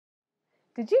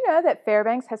Did you know that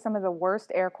Fairbanks has some of the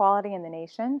worst air quality in the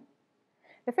nation?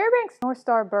 The Fairbanks North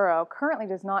Star Borough currently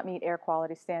does not meet air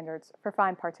quality standards for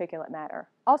fine particulate matter,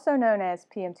 also known as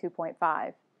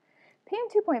PM2.5.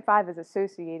 PM2.5 is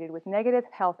associated with negative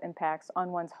health impacts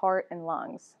on one's heart and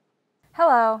lungs.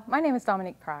 Hello, my name is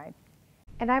Dominique Pride.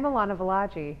 And I'm Alana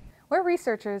Valaji. We're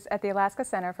researchers at the Alaska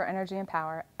Center for Energy and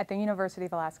Power at the University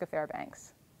of Alaska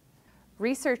Fairbanks.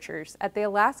 Researchers at the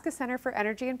Alaska Center for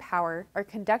Energy and Power are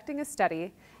conducting a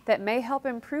study that may help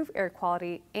improve air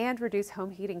quality and reduce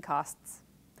home heating costs.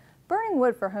 Burning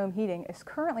wood for home heating is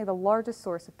currently the largest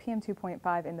source of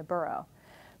PM2.5 in the borough,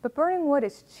 but burning wood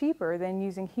is cheaper than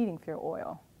using heating fuel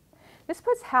oil. This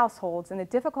puts households in the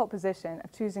difficult position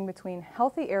of choosing between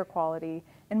healthy air quality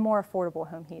and more affordable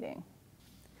home heating.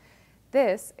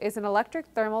 This is an electric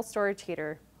thermal storage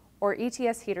heater, or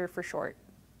ETS heater for short.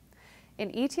 An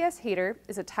ETS heater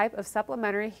is a type of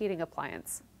supplementary heating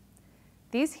appliance.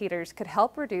 These heaters could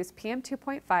help reduce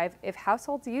PM2.5 if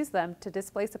households use them to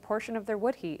displace a portion of their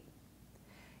wood heat.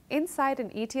 Inside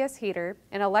an ETS heater,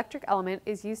 an electric element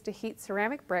is used to heat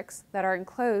ceramic bricks that are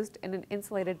enclosed in an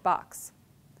insulated box.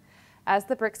 As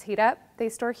the bricks heat up, they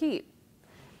store heat.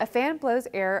 A fan blows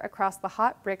air across the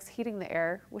hot bricks heating the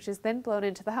air, which is then blown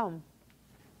into the home.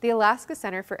 The Alaska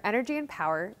Center for Energy and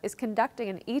Power is conducting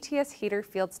an ETS heater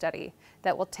field study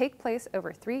that will take place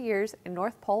over 3 years in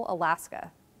North Pole,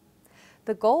 Alaska.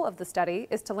 The goal of the study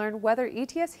is to learn whether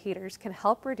ETS heaters can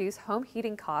help reduce home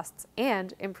heating costs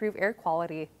and improve air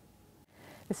quality.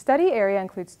 The study area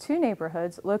includes 2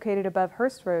 neighborhoods located above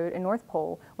Hurst Road in North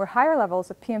Pole, where higher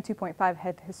levels of PM2.5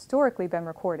 have historically been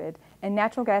recorded and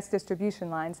natural gas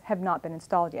distribution lines have not been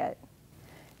installed yet.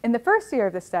 In the first year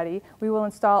of the study, we will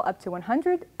install up to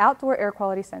 100 outdoor air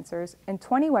quality sensors and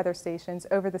 20 weather stations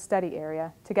over the study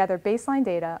area to gather baseline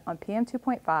data on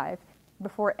PM2.5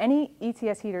 before any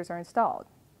ETS heaters are installed.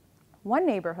 One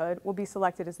neighborhood will be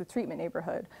selected as the treatment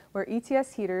neighborhood, where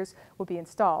ETS heaters will be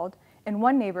installed, and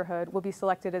one neighborhood will be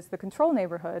selected as the control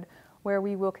neighborhood, where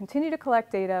we will continue to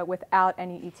collect data without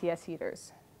any ETS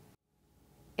heaters.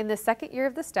 In the second year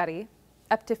of the study,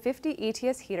 up to 50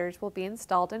 ETS heaters will be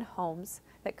installed in homes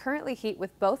that currently heat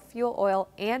with both fuel oil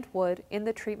and wood in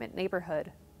the treatment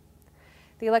neighborhood.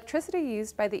 The electricity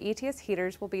used by the ETS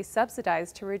heaters will be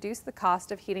subsidized to reduce the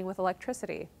cost of heating with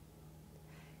electricity.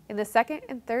 In the second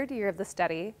and third year of the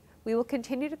study, we will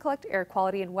continue to collect air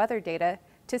quality and weather data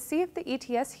to see if the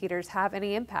ETS heaters have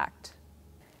any impact.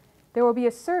 There will be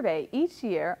a survey each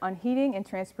year on heating and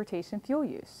transportation fuel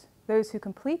use. Those who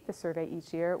complete the survey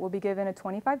each year will be given a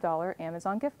 $25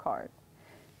 Amazon gift card.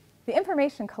 The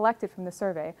information collected from the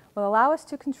survey will allow us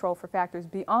to control for factors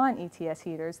beyond ETS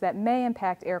heaters that may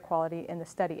impact air quality in the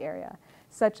study area,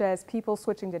 such as people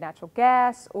switching to natural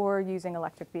gas or using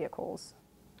electric vehicles.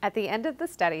 At the end of the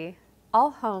study,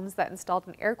 all homes that installed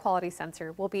an air quality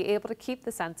sensor will be able to keep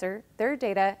the sensor, their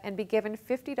data, and be given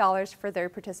 $50 for their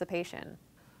participation.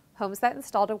 Homes that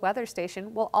installed a weather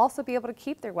station will also be able to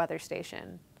keep their weather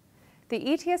station.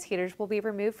 The ETS heaters will be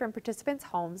removed from participants'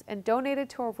 homes and donated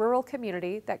to a rural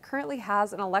community that currently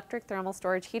has an electric thermal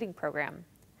storage heating program.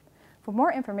 For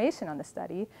more information on the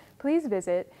study, please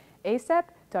visit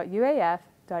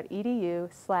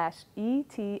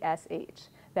acep.uaf.edu/ETSH.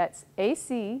 That's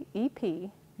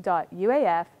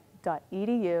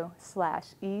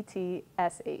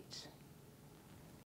acep.uaf.edu/ETSH.